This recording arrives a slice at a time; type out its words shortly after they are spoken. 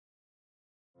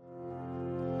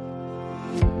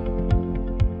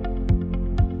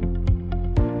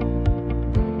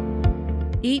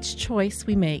Each choice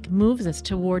we make moves us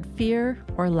toward fear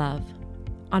or love.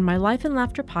 On my Life and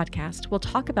Laughter podcast, we'll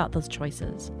talk about those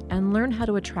choices and learn how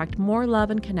to attract more love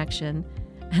and connection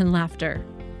and laughter.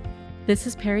 This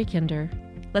is Perry Kinder.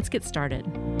 Let's get started.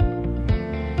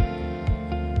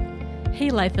 Hey,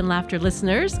 Life and Laughter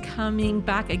listeners, coming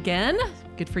back again.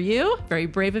 Good for you. Very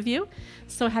brave of you.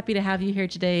 So happy to have you here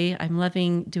today. I'm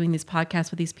loving doing these podcasts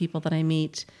with these people that I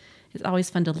meet. It's always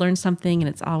fun to learn something, and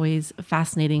it's always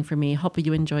fascinating for me. Hope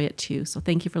you enjoy it too. So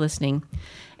thank you for listening.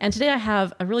 And today I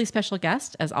have a really special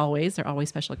guest, as always. They're always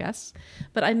special guests.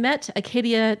 But I met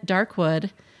Acadia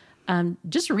Darkwood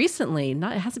just recently. It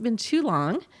hasn't been too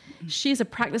long. She's a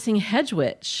practicing hedge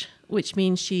witch, which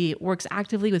means she works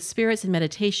actively with spirits in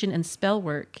meditation and spell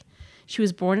work. She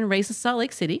was born and raised in Salt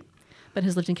Lake City, but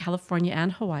has lived in California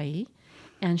and Hawaii.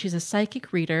 And she's a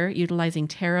psychic reader utilizing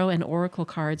tarot and oracle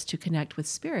cards to connect with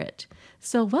spirit.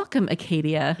 So welcome,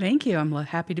 Acadia. Thank you. I'm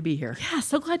happy to be here. Yeah,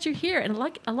 so glad you're here. And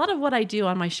like a lot of what I do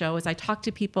on my show is I talk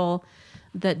to people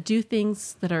that do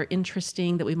things that are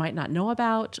interesting that we might not know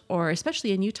about, or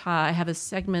especially in Utah, I have a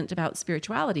segment about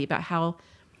spirituality, about how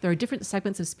there are different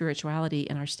segments of spirituality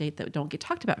in our state that don't get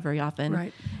talked about very often.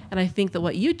 Right. And I think that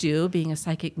what you do, being a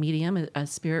psychic medium, a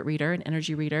spirit reader, an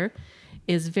energy reader,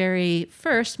 is very,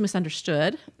 first,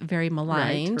 misunderstood, very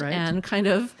maligned, right. and kind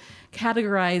of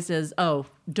categorized as, oh,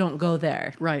 don't go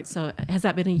there. Right. So has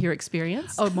that been your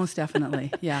experience? Oh, most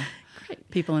definitely. Yeah. Great. Some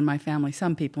people in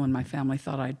my family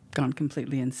thought I'd gone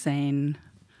completely insane.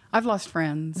 I've lost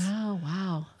friends. Oh,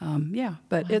 wow. Yeah,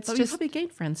 but Wow. it's But just, you probably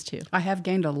gained friends too. I have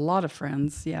gained a lot of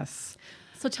friends, yes.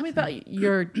 So tell me about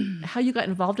how you got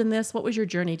involved in this. What was your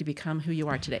journey to become who you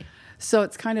are today? So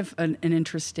it's kind of an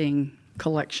interesting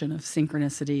collection of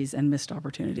synchronicities and missed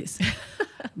opportunities.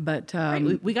 But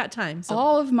Right, we got time. So.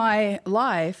 all of my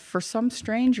life, for some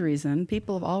strange reason,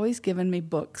 people have always given me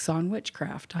books on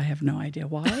witchcraft. I have no idea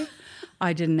why.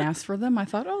 I didn't ask for them. I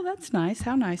thought, oh, that's nice.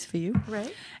 How nice for you.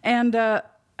 Right. And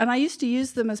I used to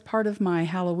use them as part of my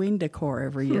Halloween decor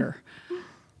every year.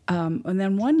 And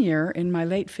then one year in my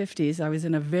late 50s, I was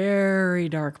in a very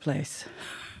dark place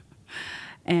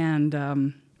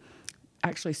and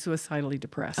actually suicidally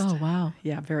depressed. Oh, wow.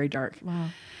 Yeah, very dark. Wow.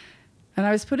 And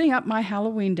I was putting up my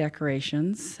Halloween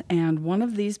decorations, and one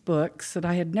of these books that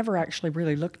I had never actually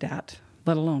really looked at,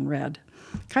 let alone read,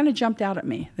 kind of jumped out at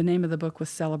me. The name of the book was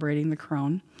Celebrating the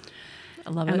Crone.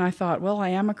 I love it. And I thought, well, I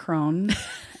am a crone,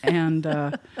 and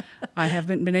I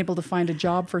haven't been able to find a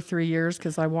job for 3 years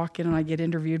because I walk in and I get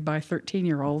interviewed by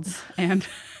 13-year-olds. And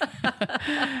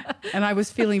and I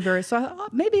was feeling so I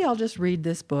thought, maybe I'll just read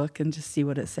this book and just see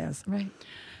what it says. Right.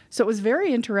 So it was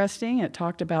very interesting. It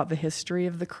talked about the history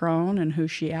of the crone and who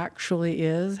she actually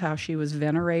is, how she was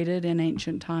venerated in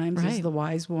ancient times as Right. the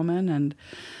wise woman. And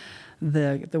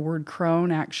the word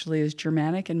crone actually is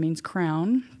Germanic and means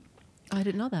crown. I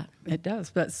didn't know that. It does.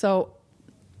 But so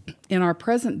in our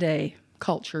present day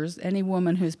cultures, any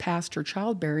woman who's past her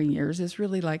childbearing years is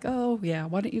really like, oh, yeah,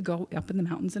 why don't you go up in the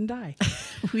mountains and die?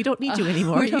 We don't need you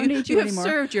anymore. We don't need you anymore.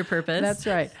 have served your purpose. That's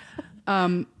right.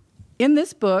 In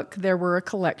this book, there were a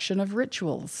collection of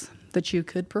rituals that you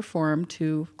could perform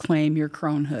to claim your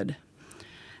cronehood.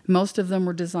 Most of them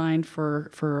were designed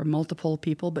for multiple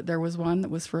people, but there was one that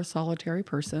was for a solitary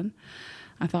person.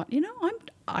 I thought,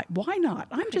 why not?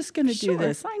 I'm just going to do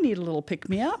this. I need a little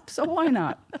pick-me-up, so why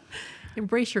not?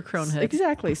 Embrace your cronehood.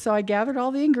 Exactly. So I gathered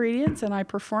all the ingredients, and I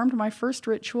performed my first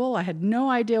ritual. I had no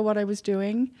idea what I was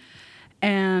doing,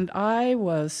 and I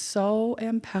was so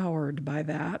empowered by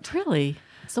that. Really?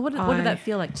 So what did that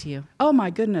feel like to you? Oh, my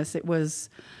goodness. It was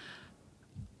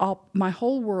my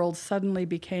whole world suddenly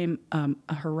became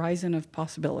a horizon of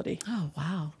possibility. Oh,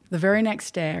 wow. The very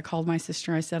next day, I called my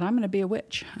sister and I said, I'm going to be a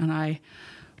witch. And I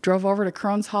drove over to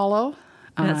Crone's Hollow.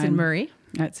 And that's in Murray?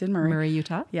 That's in Murray. Murray,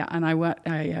 Utah? Yeah, and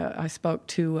I spoke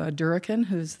to Durakan,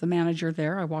 who's the manager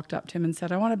there. I walked up to him and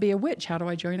said, I want to be a witch. How do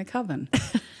I join a coven?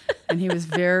 And he was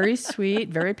very sweet,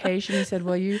 very patient. He said,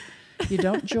 well, you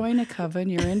don't join a coven.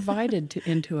 You're invited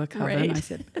into a coven. Right. I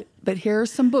said, but here are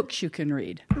some books you can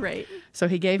read. Right. So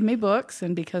he gave me books,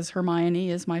 and because Hermione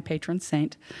is my patron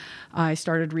saint, I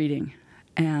started reading.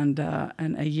 And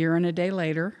a year and a day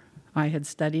later, I had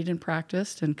studied and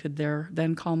practiced and could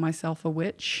then call myself a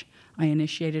witch. I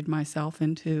initiated myself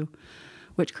into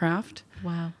witchcraft.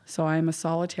 Wow. So I am a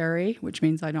solitary, which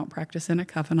means I don't practice in a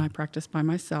coven. I practice by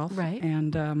myself. Right.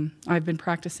 And I've been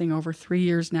practicing over 3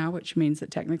 years now, which means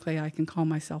that technically I can call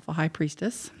myself a high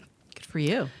priestess. Good for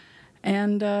you.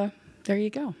 And there you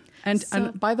go. And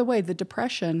by the way, the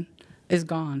depression is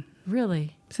gone.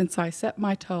 Really? Since I set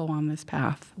my toe on this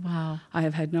path, Wow. I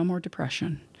have had no more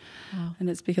depression. Wow. And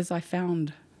it's because I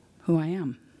found who I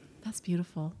am. That's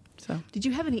beautiful. So, Did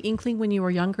you have any inkling when you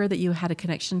were younger that you had a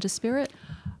connection to spirit?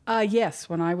 yes,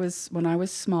 when I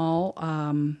was small,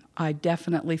 I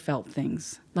definitely felt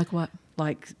things. Like what?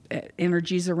 Like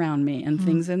energies around me and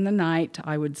things in the night.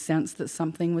 I would sense that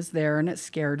something was there and it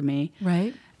scared me.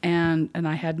 Right. And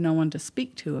I had no one to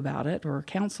speak to about it or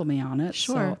counsel me on it.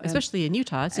 Sure. Especially in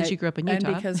Utah, since you grew up in Utah.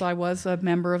 And because I was a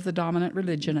member of the dominant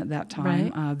religion at that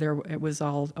time, it was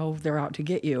all, they're out to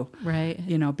get you. Right.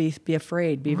 You know, be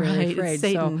afraid, be very Right. afraid. It's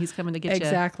Satan, he's coming to get you.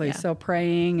 Exactly. Yeah. So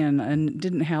praying and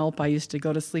didn't help. I used to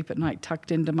go to sleep at night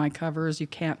tucked into my covers. You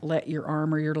can't let your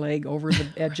arm or your leg over the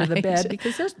edge of the bed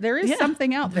because there is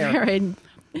something out there. Right.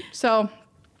 So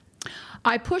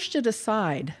I pushed it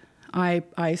aside. I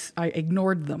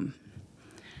ignored them.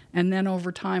 And then over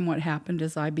time, what happened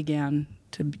is I began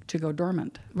to go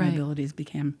dormant. My Right. abilities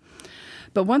became.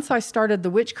 But once I started the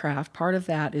witchcraft, part of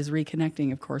that is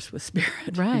reconnecting, of course, with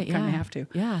spirit. Right. You kind of have to.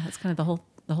 Yeah. That's kind of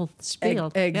the whole spiel.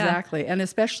 Exactly. And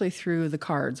especially through the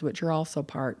cards, which are also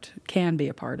can be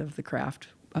a part of the craft,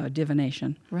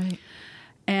 divination. Yeah. Right.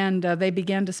 And they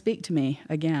began to speak to me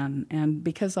again. And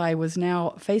because I was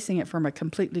now facing it from a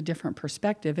completely different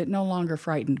perspective, it no longer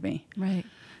frightened me. Right.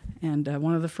 And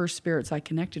one of the first spirits I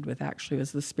connected with actually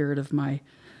was the spirit of my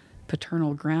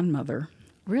paternal grandmother,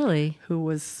 Really? who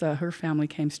was, her family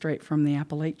came straight from the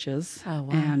Appalachians. Oh,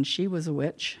 wow. And she was a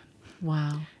witch.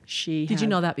 Wow. Did you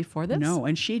know that before this? No,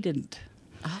 and she didn't.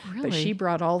 Oh, really? But she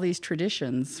brought all these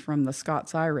traditions from the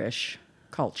Scots-Irish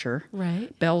culture.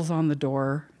 Right. Bells on the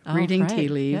door, Oh, reading right. tea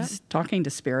leaves, Yep. talking to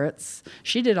spirits.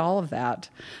 She did all of that.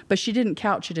 But she didn't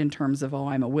couch it in terms of, oh,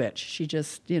 I'm a witch. She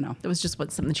just, It was just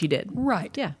something she did.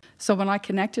 Right. Yeah. So when I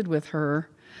connected with her,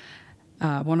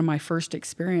 one of my first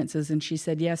experiences, and she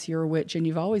said, yes, you're a witch, and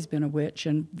you've always been a witch,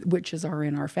 and witches are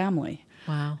in our family.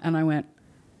 Wow. And I went,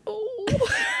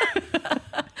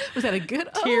 Was that a good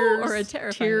tears, or a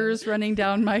terrifying? tears running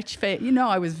down my face.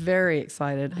 I was very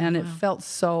excited, and it felt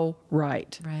so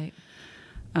right. Right.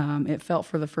 It felt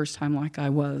for the first time like I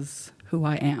was who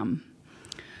I am.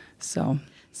 So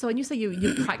when you say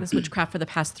you practiced witchcraft for the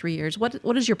past 3 years, what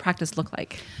does your practice look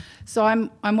like? I'm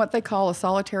what they call a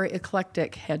solitary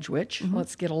eclectic hedge witch.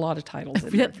 Let's get a lot of titles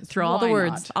in there. Throw all the Why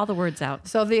words, not? all the words out.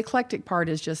 So the eclectic part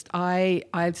is just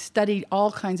I've studied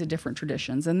all kinds of different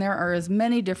traditions, and there are as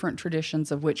many different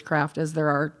traditions of witchcraft as there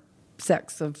are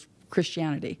sects of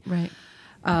Christianity. Right.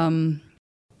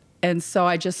 And so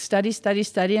I just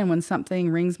study, and when something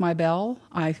rings my bell,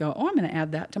 I go, I'm going to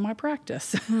add that to my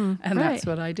practice. And that's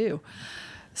what I do.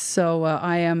 So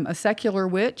I am a secular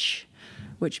witch,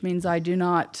 which means I do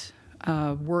not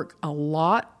work a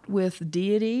lot with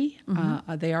deity.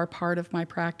 They are part of my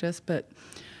practice, but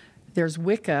there's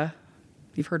Wicca.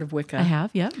 You've heard of Wicca? I have,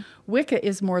 yep. Wicca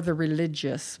is more the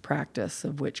religious practice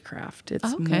of witchcraft.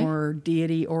 It's Okay. more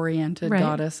deity-oriented, Right.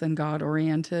 goddess and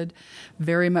god-oriented,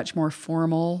 very much more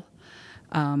formal.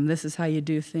 This is how you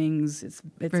do things. It's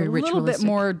Very a little bit ritualistic.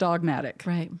 more dogmatic.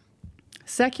 Right.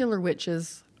 Secular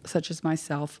witches, such as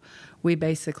myself, we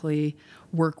basically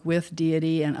work with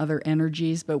deity and other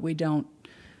energies, but we don't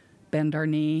bend our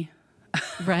knee,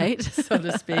 Right. so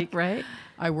to speak. Right.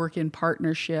 I work in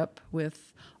partnership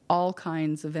with all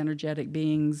kinds of energetic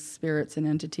beings, spirits, and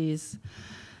entities.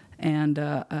 And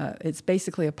it's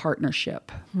basically a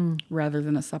partnership rather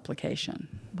than a supplication.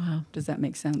 Wow. Does that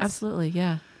make sense? Absolutely.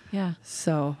 Yeah. Yeah.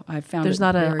 So I found There's it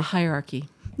not very, a hierarchy.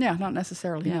 Yeah, not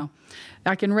necessarily, Yeah. no.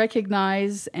 I can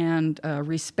recognize and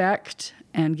respect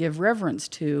and give reverence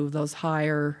to those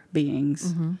higher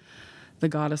beings, the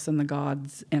goddess and the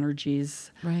gods'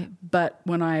 energies. Right. But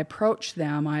when I approach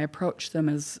them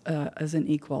as an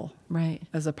equal, Right.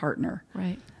 as a partner.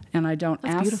 Right. And I don't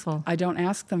That's beautiful. I don't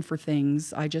ask them for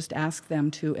things. I just ask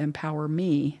them to empower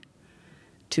me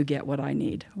to get what I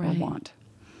need or Right. want.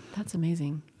 That's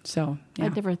amazing. So, yeah.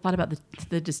 I'd never thought about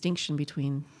the distinction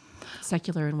between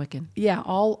secular and Wiccan. Yeah,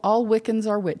 all Wiccans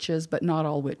are witches, but not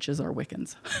all witches are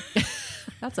Wiccans.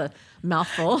 That's a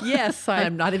mouthful. Yes,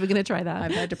 I'm not even going to try that.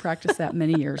 I've had to practice that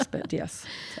many years, but yes.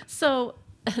 So,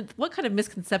 what kind of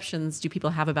misconceptions do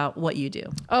people have about what you do?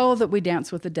 Oh, that we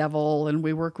dance with the devil and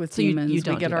we work with So you demons.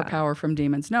 don't We get do our that. power from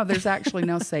demons. No, there's actually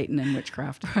no Satan in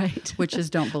witchcraft. Right.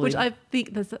 Witches don't believe. Which I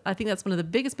think that's one of the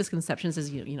biggest misconceptions is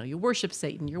you worship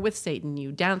Satan, you're with Satan,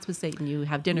 you dance with Satan, you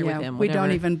have dinner with him. we don't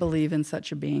whatever. even believe in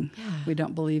such a being. We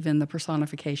don't believe in the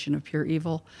personification of pure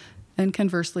evil. And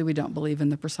conversely, we don't believe in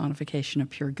the personification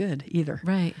of pure good either.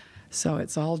 Right. So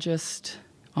it's all just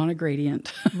on a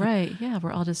gradient. Right. Yeah.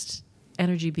 We're all just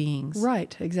energy beings.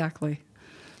 Right, exactly.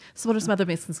 So, what are some other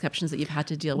misconceptions that you've had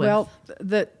to deal with? Well,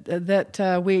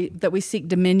 that we seek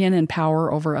dominion and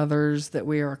power over others, that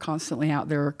we are constantly out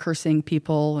there cursing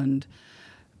people and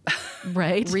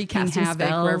Right. wreaking Casting havoc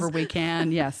spells. wherever we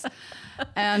can. Yes.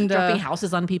 And Dropping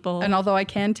houses on people. and although I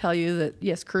can tell you that,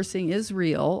 yes, cursing is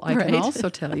real, I Right. can also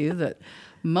tell you that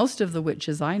most of the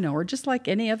witches I know are just like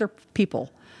any other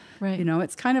people. Right. You know,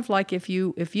 it's kind of like if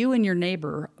you and your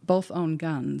neighbor both own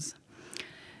guns,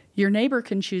 your neighbor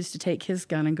can choose to take his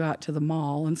gun and go out to the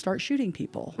mall and start shooting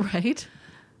people. Right.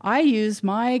 I use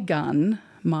my gun,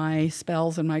 my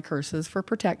spells and my curses for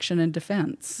protection and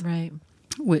defense. Right.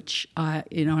 Which, and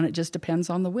it just depends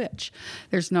on the witch.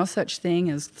 There's no such thing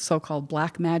as so-called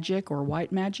black magic or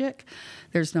white magic.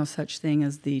 There's no such thing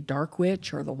as the dark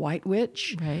witch or the white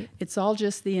witch. Right. It's all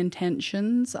just the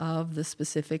intentions of the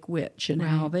specific witch and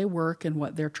how Right. they work and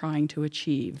what they're trying to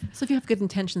achieve. So if you have good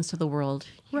intentions to the world,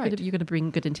 you're Right. going to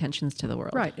bring good intentions to the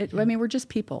world. Right. I mean, we're just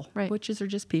people. Right. Witches are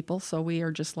just people, so we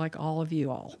are just like all of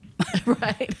you all,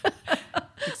 Right.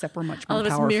 except we're much All more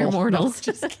of us powerful. mere mortals.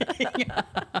 No, just kidding.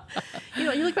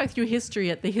 You look back through history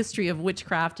at the history of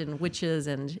witchcraft and witches,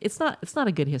 and it's not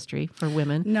a good history for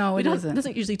women. No, it It isn't.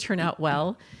 doesn't usually turn out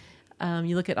well.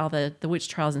 You look at all the witch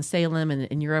trials in Salem and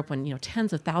in Europe when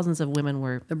tens of thousands of women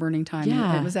were. The burning time.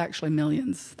 Yeah. It was actually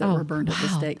millions that Oh, were burned at the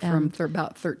wow. stake from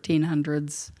about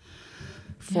 1300s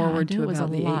forward Yeah, I to knew it was about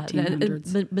a the lot.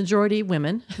 1800s. The majority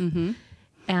women. Mm-hmm.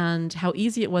 And how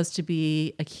easy it was to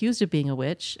be accused of being a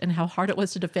witch, and how hard it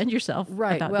was to defend yourself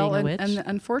Right. about Well, being a witch. and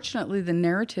unfortunately, the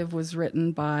narrative was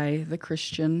written by the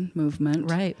Christian movement.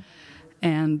 Right.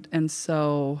 And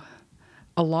so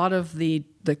a lot of the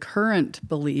current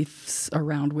beliefs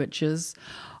around witches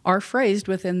are phrased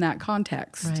within that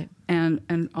context. Right.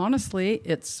 And honestly,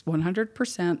 it's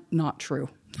 100% not true.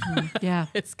 Yeah.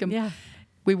 It's yeah.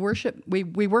 we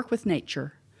work with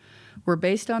nature. We're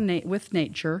based on with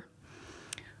nature.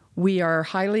 We are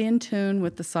highly in tune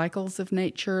with the cycles of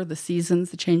nature, the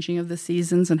seasons, the changing of the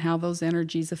seasons, and how those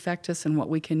energies affect us and what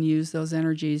we can use those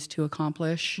energies to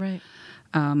accomplish. Right.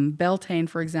 Beltane,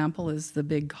 for example, is the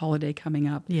big holiday coming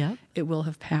up. Yeah. It will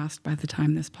have passed by the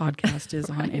time this podcast is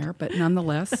on air, but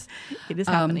nonetheless. It is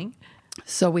happening.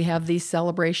 So we have these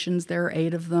celebrations. There are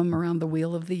 8 of them around the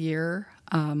wheel of the year,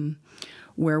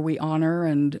 where we honor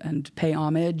and pay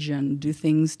homage and do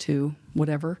things to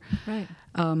whatever. Right.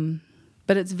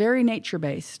 But it's very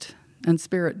nature-based and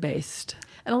spirit-based.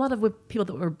 And a lot of people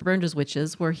that were burned as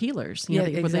witches were healers. Yeah,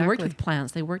 They worked exactly. with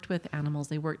plants, they worked with animals,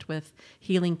 they worked with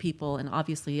healing people, and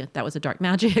obviously that was a dark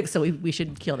magic, so we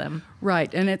should kill them.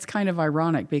 Right, and it's kind of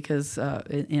ironic because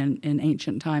in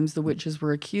ancient times, the witches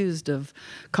were accused of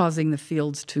causing the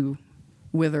fields to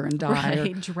wither and die,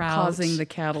 Right, or drought. causing the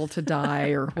cattle to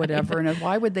die, or whatever. And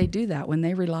why would they do that when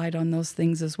they relied on those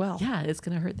things as well? Yeah, it's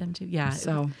going to hurt them too. Yeah.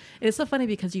 So- it's so funny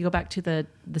because you go back to the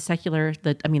secular,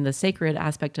 the sacred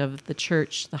aspect of the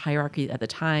church, the hierarchy at the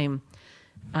time.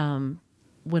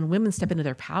 When women step into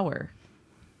their power,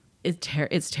 it's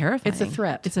terrifying. It's a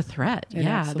threat. It's a threat. It They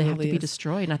have to absolutely be is.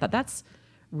 destroyed. And I thought that's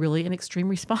really an extreme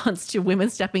response to women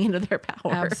stepping into their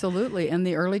power. Absolutely. And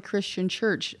the early Christian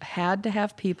church had to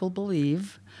have people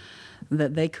believe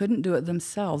that they couldn't do it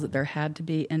themselves, that there had to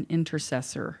be an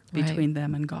intercessor Right. between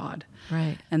them and God.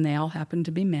 Right. And they all happened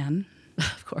to be men.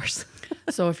 Of course.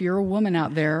 So if you're a woman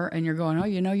out there and you're going,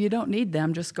 you don't need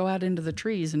them, just go out into the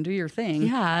trees and do your thing.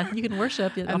 Yeah, you can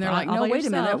worship. And they're like, no, wait a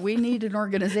minute, we need an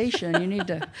organization. You need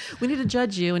to. We need to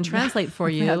judge you and translate for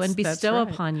you and That's bestow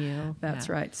right. upon you. That's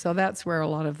Yeah. right. So that's where a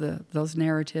lot of those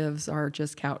narratives are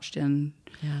just couched in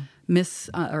Yeah.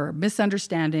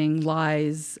 misunderstanding,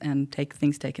 lies, and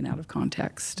things taken out of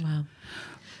context. Wow.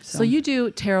 So you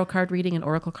do tarot card reading and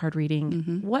oracle card reading.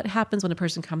 Mm-hmm. What happens when a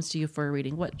person comes to you for a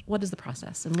reading? What is the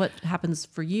process, and what happens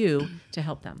for you to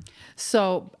help them?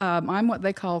 So I'm what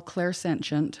they call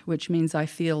clairsentient, which means I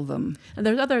feel them. And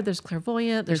there's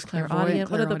clairvoyant, there's clairaudient.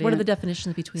 What are the clairaudient.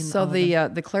 definitions between So all of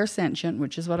them? the clairsentient,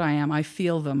 which is what I am, I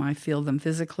feel them. I feel them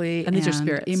physically And these are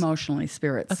spirits? emotionally.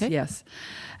 Spirits, Okay. yes.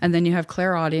 And then you have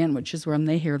clairaudient, which is when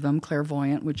they hear them.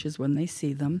 Clairvoyant, which is when they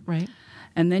see them. Right.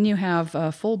 And then you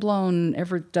have full-blown,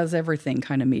 does everything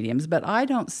kind of mediums. But I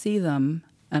don't see them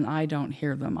and I don't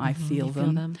hear them. I feel you feel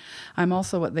them. them. I'm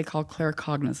also what they call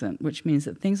claircognizant, which means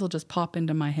that things will just pop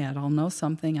into my head. I'll know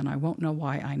something and I won't know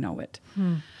why I know it.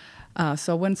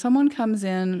 So when someone comes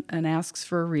in and asks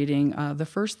for a reading, the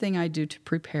first thing I do to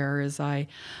prepare is I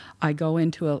go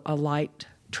into a light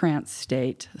trance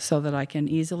state so that I can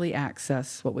easily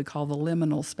access what we call the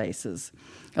liminal spaces.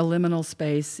 A liminal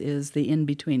space is the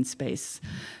in-between space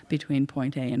between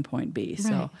point A and point B. Right.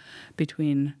 So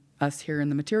between us here in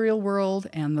the material world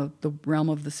and the realm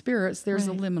of the spirits, there's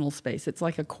a Right. liminal space. It's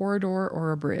like a corridor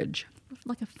or a bridge.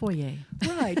 like a foyer.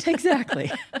 Right,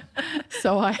 exactly.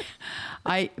 So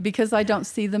I because I don't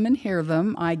see them and hear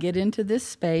them, I get into this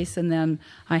space and then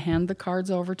I hand the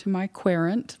cards over to my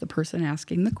querent, the person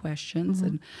asking the questions,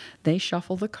 and they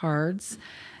shuffle the cards.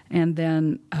 And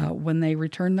then when they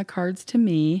return the cards to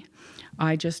me,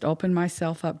 I just open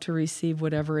myself up to receive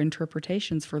whatever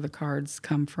interpretations for the cards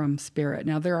come from Spirit.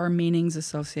 Now, there are meanings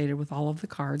associated with all of the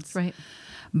cards. Right.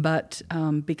 But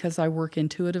because I work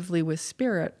intuitively with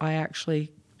Spirit, I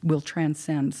actually will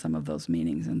transcend some of those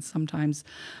meanings. And sometimes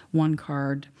one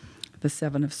card, the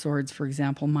Seven of Swords, for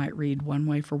example, might read one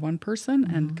way for one person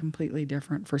and completely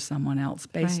different for someone else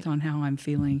based on how I'm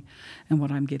feeling and what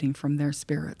I'm getting from their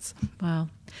spirits. Wow.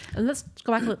 And let's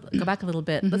go back a little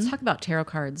bit. Let's talk about tarot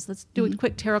cards. Let's do a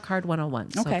quick tarot card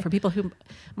 101. So Okay. for people who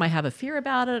might have a fear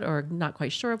about it or not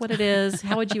quite sure what it is,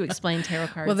 how would you explain tarot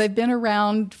cards? Well, they've been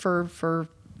around for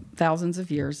thousands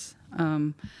of years.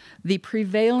 The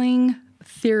prevailing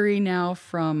theory now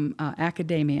from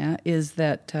academia is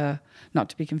that, not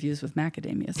to be confused with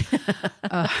macadamias,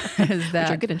 is that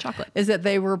Which are good in chocolate. is that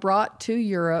they were brought to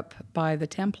Europe by the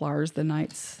Templars, the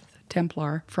Knights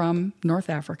Templar from North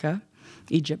Africa,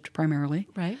 Egypt primarily,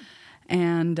 Right.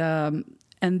 and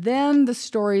then the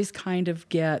stories kind of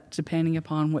get, depending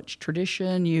upon which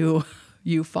tradition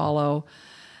you follow.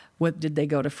 What did they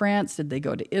go to France? Did they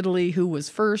go to Italy? Who was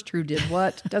first? Who did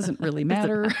what? Doesn't really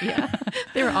matter. Yeah.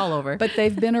 They were all over. But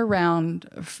they've been around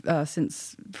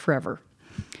since forever.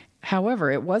 However,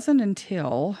 it wasn't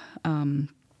until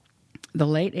the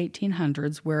late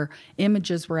 1800s where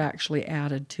images were actually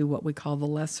added to what we call the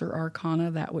lesser arcana,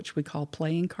 that which we call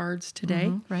playing cards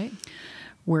today, Right.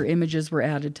 where images were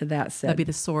added to that set. That'd be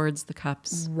the swords, the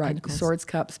cups, Right, pentacles. swords,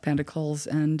 cups, pentacles,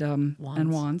 and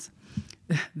wands.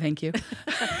 Thank you.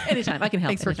 Anytime. I can help.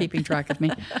 Thanks for anytime. keeping track of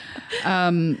me.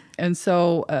 And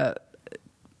so,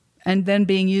 and then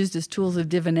being used as tools of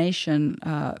divination,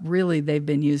 really they've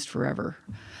been used forever.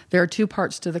 There are two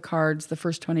parts to the cards. The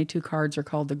first 22 cards are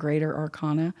called the Greater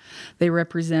Arcana. They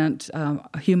represent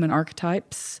human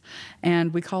archetypes,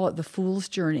 and we call it the Fool's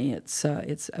Journey. It's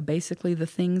basically the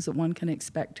things that one can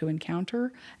expect to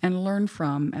encounter and learn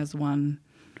from as one.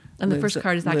 And the first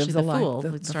card is actually lives the a life. Fool.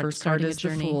 The It's first card starting a is the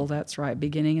journey. Fool. That's right,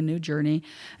 beginning a new journey.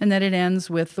 And then it ends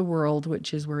with the World,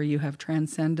 which is where you have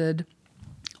transcended,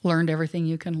 learned everything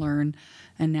you can learn,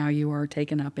 and now you are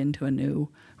taken up into a new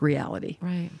reality.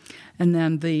 Right. And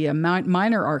then the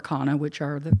minor arcana, which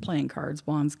are the playing cards,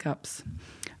 wands, cups,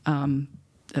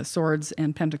 swords,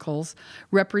 and pentacles,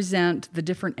 represent the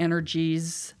different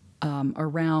energies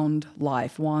around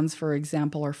life. Wands, for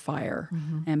example, are fire,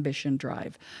 ambition,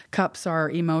 drive. Cups are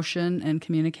emotion and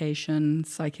communication,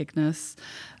 psychicness.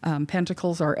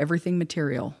 Pentacles are everything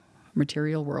material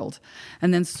world.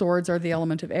 And then swords are the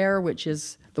element of air, which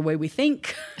is the way we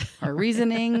think, our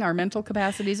reasoning, our mental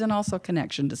capacities, and also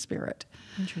connection to spirit.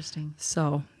 Interesting.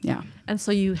 So, yeah. And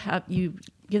so you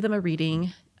give them a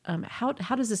reading. How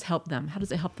does this help them? How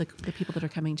does it help the people that are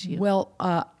coming to you? Well,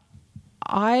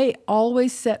 I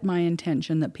always set my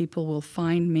intention that people will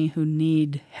find me who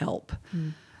need help.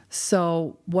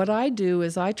 So what I do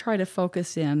is I try to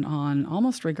focus in on,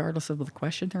 almost regardless of the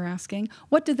question they're asking,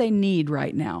 what do they need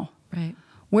right now? Right.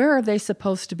 Where are they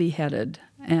supposed to be headed?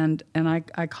 And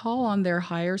I call on their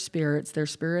higher spirits, their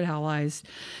spirit allies,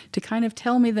 to kind of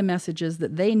tell me the messages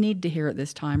that they need to hear at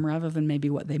this time rather than maybe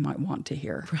what they might want to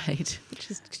hear. Right.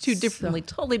 Which is totally different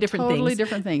things. Totally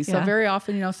different things. So Yeah. very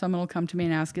often, someone will come to me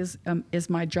and ask, is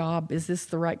my job, is this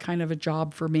the right kind of a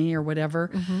job for me or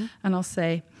whatever? And I'll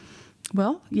say,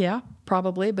 well, yeah,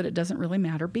 probably, but it doesn't really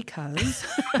matter because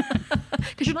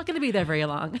Because you're not going to be there very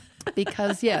long.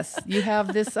 because yes, you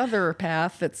have this other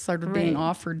path that's sort of being Right.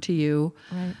 offered to you.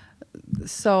 Right.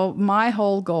 So my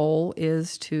whole goal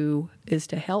is to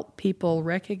help people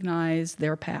recognize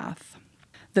their path,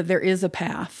 that there is a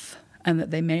path, and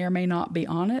that they may or may not be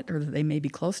on it, or that they may be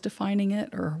close to finding it,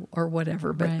 or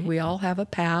whatever. But Right. we all have a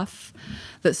path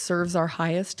that serves our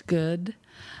highest good.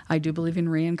 I do believe in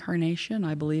reincarnation.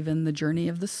 I believe in the journey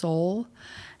of the soul.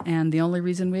 And the only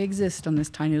reason we exist on this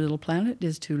tiny little planet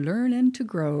is to learn and to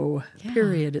grow, Yeah,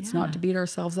 period. It's yeah. not to beat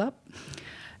ourselves up.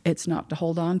 It's not to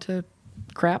hold on to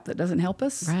crap that doesn't help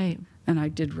us. Right. And I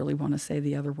did really want to say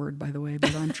the other word, by the way,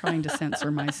 but I'm trying to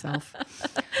censor myself.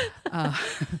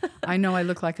 I know I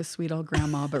look like a sweet old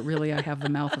grandma, but really I have the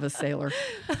mouth of a sailor.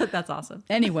 That's awesome.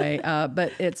 Anyway,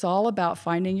 but it's all about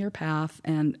finding your path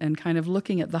and kind of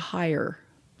looking at the higher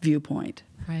viewpoint.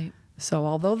 Right. So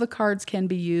although the cards can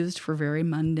be used for very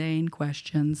mundane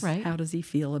questions, Right. how does he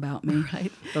feel about me?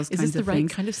 Right. Those Is kinds this the of right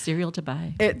things. kind of cereal to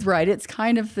buy? Right. It's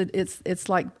kind of it's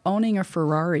like owning a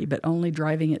Ferrari, but only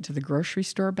driving it to the grocery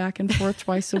store back and forth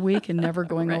twice a week and never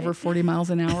going Right. over 40 miles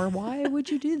an hour. Why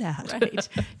would you do that? Right.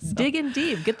 Dig in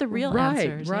deep. Get the real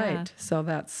answers. Right. Yeah. So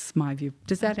that's my view.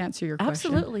 Does that answer your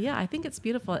question? Absolutely, yeah. I think it's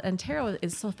beautiful. And tarot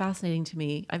is so fascinating to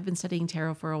me. I've been studying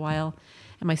tarot for a while,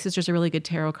 and my sister's a really good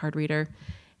tarot card reader.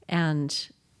 And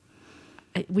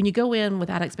when you go in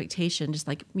without expectation, just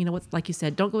like, what's, like you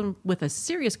said, don't go in with a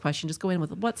serious question. Just go in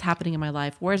with what's happening in my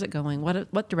life. Where's it going?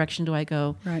 What direction do I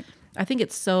go? Right. I think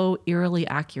it's so eerily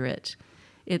accurate.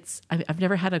 I've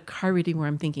never had a card reading where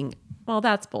I'm thinking, well,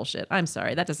 that's bullshit. I'm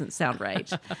sorry. That doesn't sound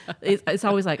right. It's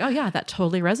always like, oh yeah, that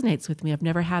totally resonates with me. I've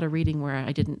never had a reading where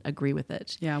I didn't agree with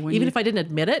it. Yeah, Even if I didn't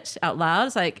admit it out loud,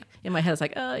 it's like, in my head, it's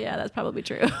like, oh yeah, that's probably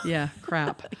true. Yeah,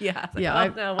 crap. Yeah. It's like, Yeah, oh,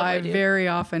 no, what do I I do? very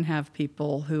often have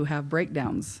people who have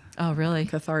breakdowns, Oh, really?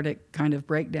 cathartic kind of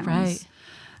breakdowns. Right.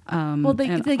 Well, they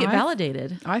and get I-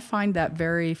 validated. I find that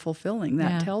very fulfilling.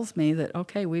 That Yeah. tells me that,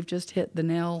 okay, we've just hit the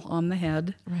nail on the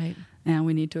head. Right. And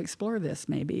we need to explore this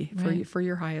maybe Right. for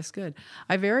your highest good.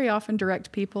 I very often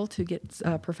direct people to get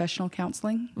professional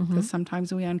counseling because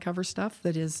sometimes we uncover stuff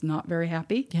that is not very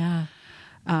happy. Yeah.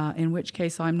 In which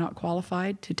case, I'm not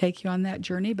qualified to take you on that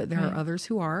journey, but there Right. are others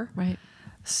who are. Right.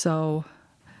 So,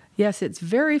 yes, it's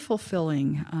very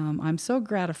fulfilling. I'm so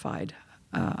gratified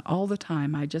all the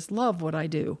time. I just love what I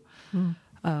do.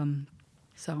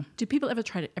 So, Do people ever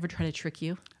try to trick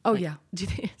you? Oh, yeah. Do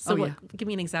they, so Oh, yeah. give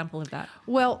me an example of that.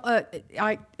 well,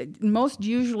 most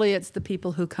usually it's the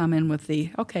people who come in with the,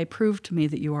 okay, prove to me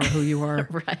that you are who you are.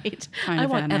 Right. Kind I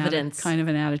of want an evidence. kind of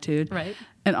an attitude. Right.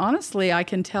 And honestly, I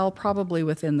can tell probably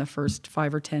within the first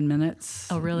 5 or 10 minutes.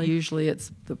 Oh, really? Usually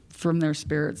it's from their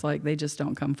spirits, like they just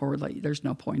don't come forward. Like there's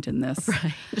no point in this.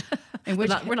 Right. In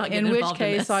which, we're not getting in which involved in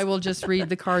case, this. I will just read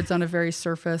the cards on a very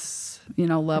surface,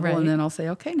 level, Right. and then I'll say,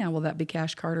 okay, now will that be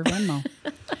Cash Card or Venmo?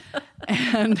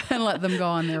 and then let them go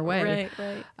on their way.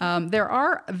 Right. There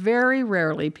are very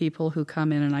rarely people who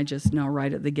come in and I just know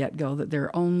right at the get-go that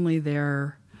they're only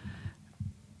there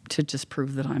to just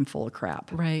prove that I'm full of crap.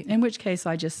 Right. In which case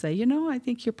I just say, I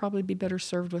think you'll probably be better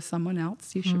served with someone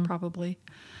else. You should probably,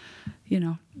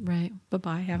 Right.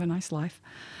 bye-bye, have a nice life.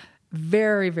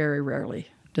 Very, very rarely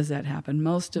does that happen.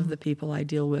 Most of the people I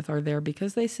deal with are there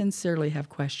because they sincerely have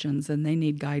questions and they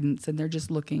need guidance and they're just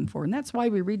looking for, and that's why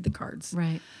we read the cards.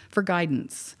 Right. For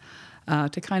guidance,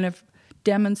 to kind of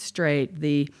demonstrate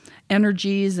the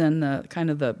energies and the kind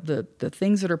of the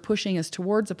things that are pushing us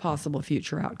towards a possible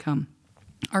future outcome.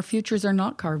 Our futures are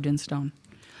not carved in stone.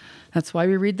 That's why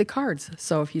we read the cards.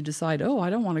 So if you decide, I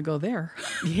don't want to go there,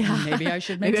 Yeah. maybe I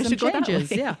should make Maybe I some should go that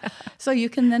changes. way. Yeah. So you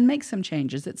can then make some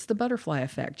changes. It's the butterfly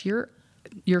effect.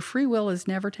 Your free will is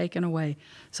never taken away.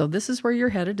 So this is where you're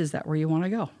headed. Is that where you want to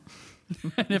go?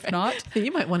 And if not,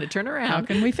 You might want to turn around. how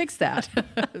can we fix that?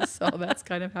 So that's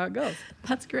kind of how it goes.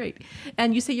 That's great.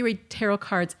 And you say you read tarot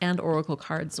cards and oracle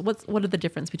cards. What are the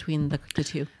difference between the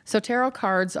two? So tarot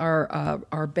cards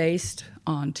are based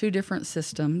on 2 different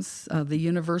systems, the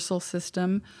universal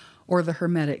system or the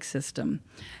hermetic system.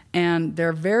 And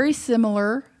they're very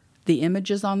similar. The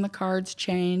images on the cards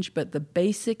change, but the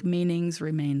basic meanings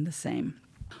remain the same.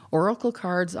 Oracle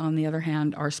cards, on the other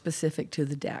hand, are specific to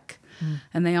the deck.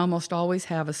 And they almost always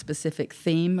have a specific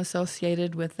theme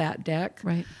associated with that deck.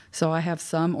 Right. So I have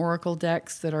some oracle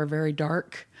decks that are very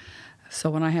dark.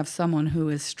 So when I have someone who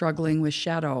is struggling with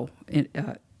shadow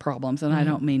problems, and I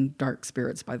don't mean dark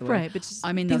spirits, by the way. Right, but just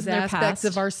I mean things those in their aspects past.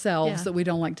 of ourselves Yeah. that we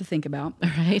don't like to think about.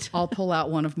 Right. I'll pull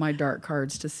out one of my dark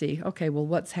cards to see, okay, well,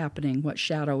 what's happening? What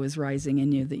shadow is rising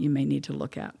in you that you may need to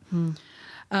look at?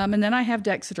 And then I have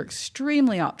decks that are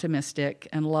extremely optimistic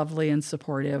and lovely and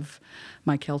supportive.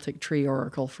 My Celtic Tree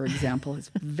Oracle, for example,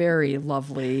 is very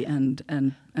lovely and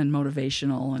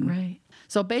motivational. And Right.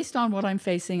 so based on what I'm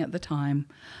facing at the time,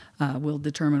 we'll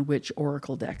determine which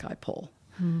Oracle deck I pull.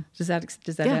 Does that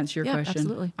Yeah, answer your yeah, question?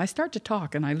 absolutely. I start to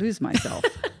talk and I lose myself.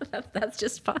 That's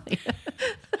just fine.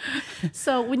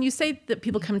 So when you say that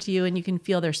people come to you and you can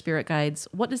feel their spirit guides,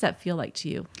 what does that feel like to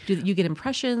you? Do you get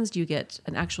impressions? Do you get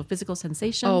an actual physical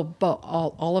sensation?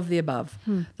 All of the above.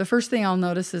 The first thing I'll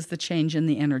notice is the change in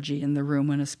the energy in the room.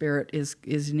 When a spirit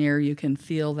is near, you can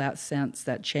feel that sense,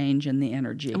 that change in the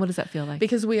energy. And what does that feel like?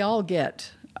 Because we all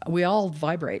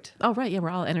vibrate. Oh, right. Yeah, we're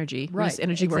all energy. We're just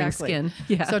energy exactly. wearing skin.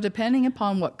 Yeah. So depending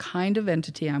upon what kind of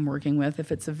entity I'm working with,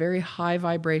 if it's a very high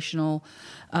vibrational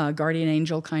guardian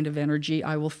angel kind of energy,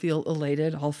 I will feel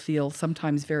elated. I'll feel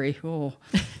sometimes very,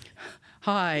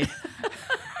 hi.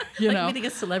 You like know, meeting a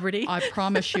celebrity. I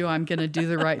promise you I'm going to do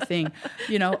the right thing.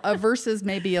 You know, versus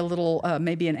maybe a little,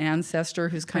 maybe an ancestor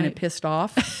who's kind of Right. pissed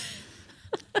off.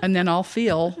 And then I'll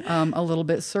feel a little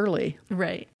bit surly.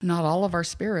 Right. Not all of our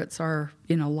spirits are,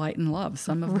 you know, light and love.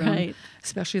 Some of them, Right.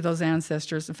 especially those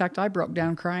ancestors. In fact, I broke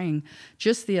down crying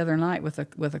just the other night with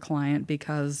a client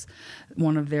because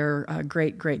one of their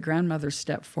great-great-grandmothers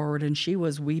stepped forward and she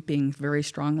was weeping very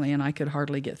strongly, and I could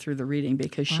hardly get through the reading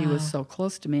because she was so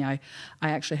close to me. I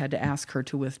actually had to ask her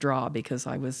to withdraw because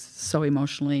I was so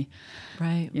emotionally,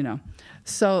 Right. you know.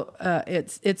 So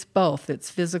it's both. It's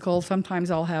physical. Sometimes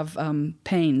I'll have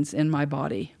pains in my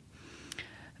body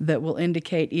that will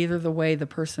indicate either the way the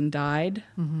person died,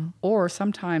 or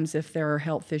sometimes if there are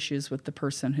health issues with the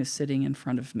person who's sitting in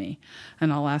front of me.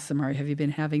 And I'll ask them, have you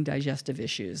been having digestive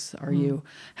issues?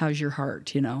 How's your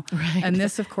heart, you know? Right. And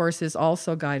this, of course, is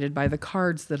also guided by the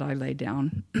cards that I lay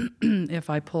down. If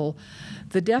I pull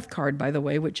the death card, by the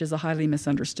way, which is a highly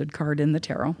misunderstood card in the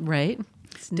tarot. Right.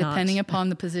 It's Depending not upon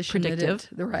the position predictive.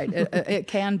 It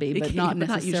can be, but not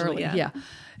necessarily. usually, yeah.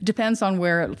 Depends on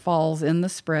where it falls in the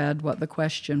spread, what the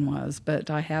question was. But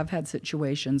I have had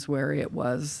situations where it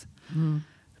was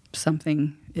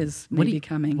something is maybe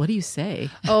coming. What do you say?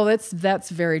 Oh, that's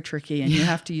very tricky, and you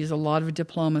have to use a lot of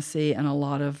diplomacy and a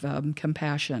lot of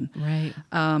compassion. Right.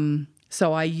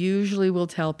 So I usually will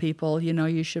tell people, you know,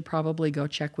 you should probably go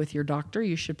check with your doctor.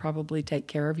 You should probably take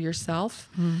care of yourself.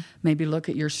 Maybe look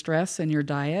at your stress and your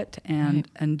diet and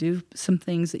do some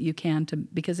things that you can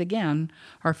because again,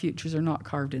 our futures are not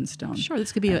carved in stone. Sure,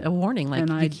 this could be a warning. Like,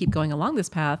 if you keep going along this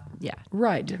path,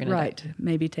 Right. you're gonna die.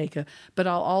 Maybe but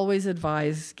I'll always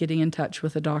advise getting in touch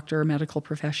with a doctor or medical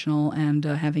professional and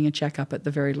having a checkup at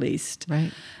the very least.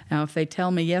 Right. Now, if they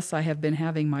tell me, yes, I have been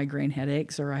having migraine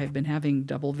headaches or I have been having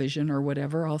double vision or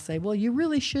whatever, I'll say, well, you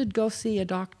really should go see a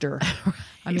doctor. Right.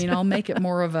 I mean, I'll make it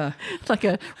more of a... It's like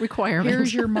a requirement.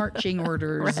 Here's your marching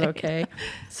orders, Right. okay?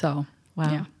 So,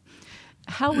 Wow. yeah.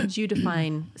 How would you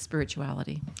define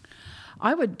spirituality?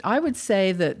 I would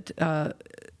say that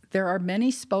there are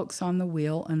many spokes on the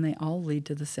wheel and they all lead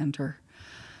to the center.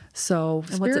 So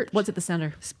And what's at the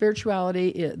center?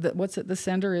 Spirituality, what's at the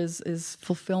center is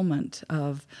fulfillment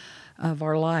of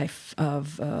our life,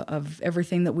 of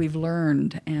everything that we've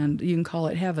learned, and you can call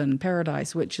it heaven,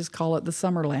 paradise, witches call it the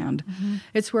Summerland.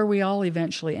 It's where we all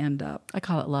eventually end up. I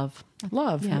call it love.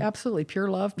 Love, Yeah. absolutely, pure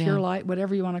love, pure light,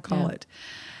 whatever you want to call it.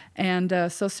 And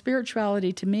so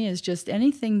spirituality to me is just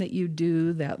anything that you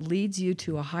do that leads you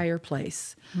to a higher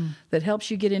place, that helps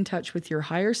you get in touch with your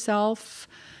higher self,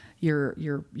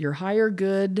 your higher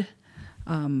good,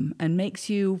 and makes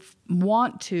you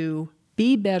want to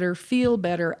be better, feel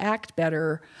better, act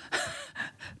better,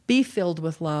 be filled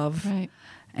with love. Right.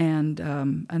 And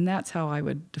that's how I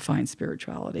would define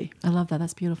spirituality. I love that.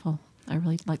 That's beautiful. I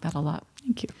really like that a lot.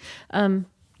 Thank you. And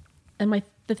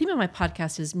the theme of my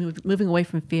podcast is moving away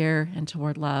from fear and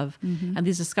toward love. And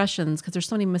these discussions, because there's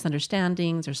so many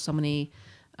misunderstandings, there's so many,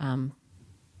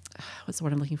 what's the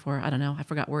word I'm looking for? I don't know. I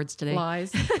forgot words today.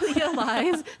 Lies.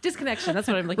 Lies. Disconnection. That's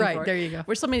what I'm looking for. Right, there you go.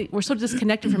 We're so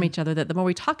disconnected from each other that the more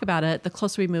we talk about it, the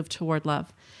closer we move toward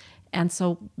love. And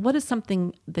so what is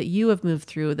something that you have moved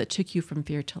through that took you from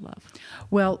fear to love?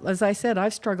 Well, as I said,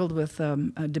 I've struggled with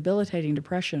debilitating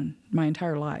depression my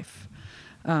entire life.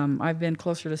 I've been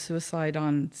closer to suicide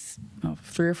on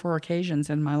 3 or 4 occasions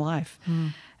in my life.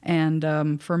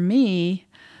 And for me,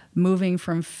 moving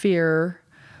from fear,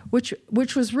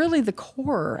 which was really the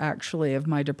core, actually, of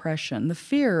my depression, the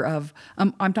fear of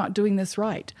I'm not doing this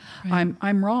right.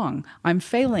 I'm wrong. I'm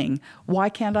failing. Why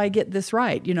can't I get this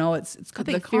right? You know, it's I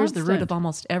think fear is the root of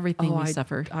almost everything we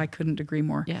suffer. I couldn't agree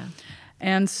more. Yeah.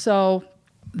 And so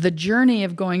the journey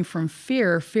of going from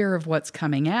fear of what's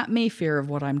coming at me, fear of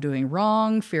what I'm doing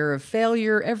wrong, fear of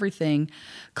failure, everything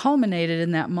culminated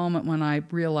in that moment when I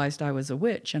realized I was a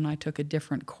witch and I took a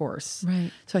different course.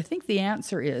 Right. So I think the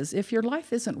answer is, if your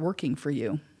life isn't working for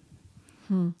you,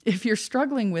 if you're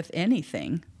struggling with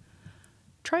anything,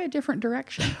 try a different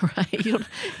direction. Right.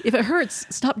 If it hurts,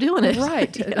 stop doing it.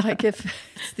 Right. Yeah. Like if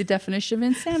it's the definition of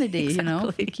insanity, you know,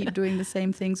 if you Exactly. keep doing the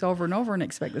same things over and over and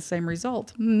expect the same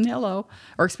result, hello,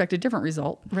 or expect a different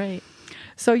result. Right.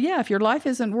 So yeah, if your life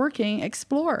isn't working,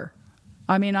 explore.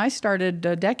 I mean, I started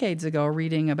decades ago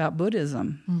reading about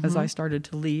Buddhism as I started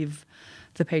to leave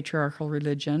the patriarchal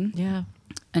religion. Yeah.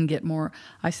 And get more.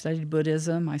 I studied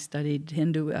Buddhism. I studied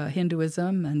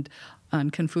Hinduism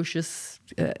and Confucius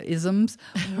isms,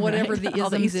 whatever Right. the isms All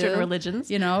the Eastern is,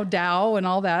 religions. you know, Tao and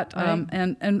all that. Right.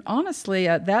 And honestly,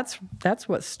 that's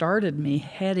what started me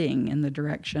heading in the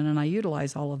direction, and I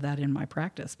utilize all of that in my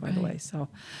practice, by the way. So,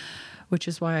 which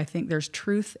is why I think there's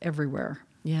truth everywhere.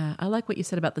 Yeah, I like what you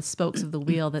said about the spokes of the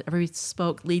wheel, that every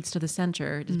spoke leads to the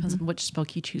center. It depends on which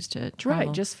spoke you choose to travel.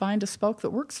 Right, just find a spoke that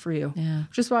works for you. Yeah.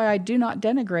 Which is why I do not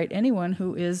denigrate anyone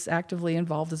who is actively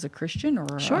involved as a Christian or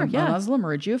a Muslim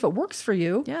or a Jew. If it works for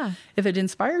you, if it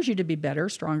inspires you to be better,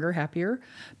 stronger, happier,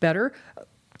 better,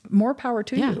 more power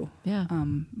to you. Yeah.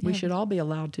 We should all be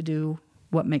allowed to do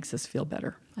what makes us feel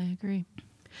better. I agree.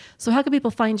 So how can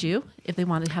people find you if they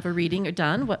want to have a reading or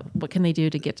done? What can they do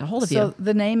to get a hold of you? So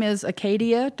the name is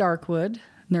Acadia Darkwood.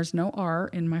 There's no R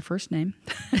in my first name.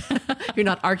 You're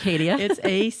not Arcadia. It's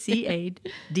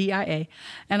Acadia.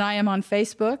 And I am on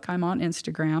Facebook. I'm on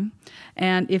Instagram.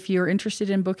 And if you're interested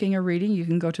in booking a reading, you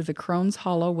can go to the Crohn's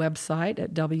Hollow website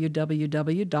at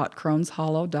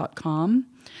www.crohnshollow.com.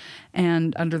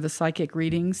 And under the Psychic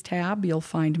Readings tab, you'll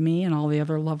find me and all the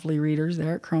other lovely readers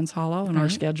there at Crohn's Hollow. And our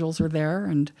schedules are there.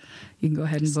 And you can go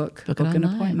ahead and book an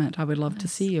appointment. I would love to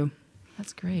see you.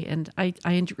 That's great. And I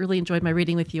really enjoyed my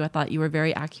reading with you. I thought you were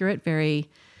very accurate, very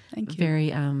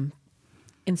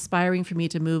inspiring for me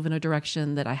to move in a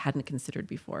direction that I hadn't considered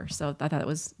before. So I thought it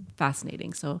was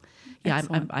fascinating. So yeah,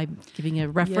 I'm giving a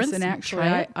reference. Yes, and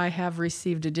actually I have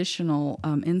received additional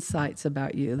insights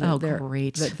about you. That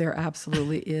great. That there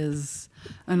absolutely is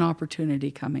an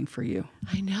opportunity coming for you.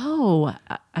 I know.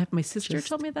 My sister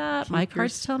told me that. My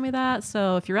cards tell me that.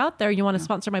 So if you're out there and you want to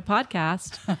sponsor my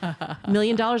podcast, $1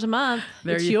 million a month,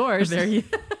 it's yours. There you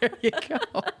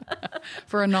go.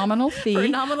 For a nominal fee. For a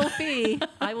nominal fee,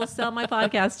 I will sell my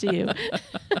podcast to you.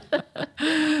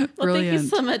 Well, thank you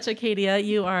so much, Acadia.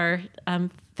 You are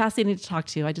fascinating to talk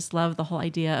to. I just love the whole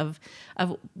idea of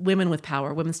women with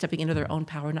power, women stepping into their own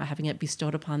power, not having it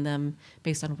bestowed upon them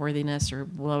based on worthiness or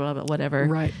blah, blah, blah, whatever.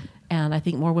 Right. And I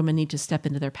think more women need to step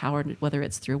into their power, whether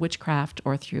it's through witchcraft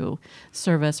or through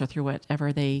service or through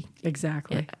whatever they...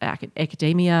 Exactly.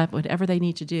 Academia, whatever they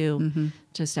need to do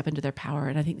to step into their power.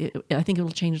 And I think it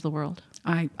will change the world.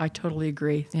 I totally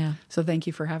agree. Yeah. So thank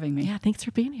you for having me. Yeah, thanks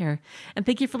for being here. And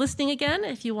thank you for listening again.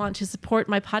 If you want to support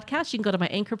my podcast, you can go to my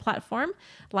Anchor platform,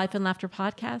 Life and Laughter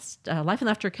Podcast, Life and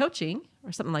Laughter Coaching,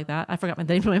 or something like that. I forgot the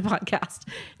name of my podcast.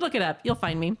 Look it up. You'll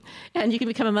find me. And you can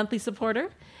become a monthly supporter.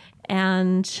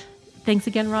 And thanks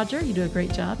again, Roger. You do a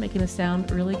great job making this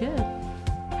sound really good.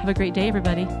 Have a great day,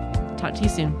 everybody. Talk to you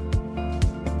soon.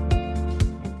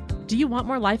 Do you want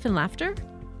more life and laughter?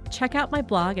 Check out my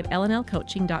blog at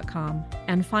lnlcoaching.com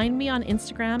and find me on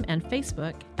Instagram and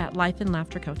Facebook at Life and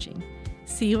Laughter Coaching.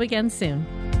 See you again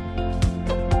soon.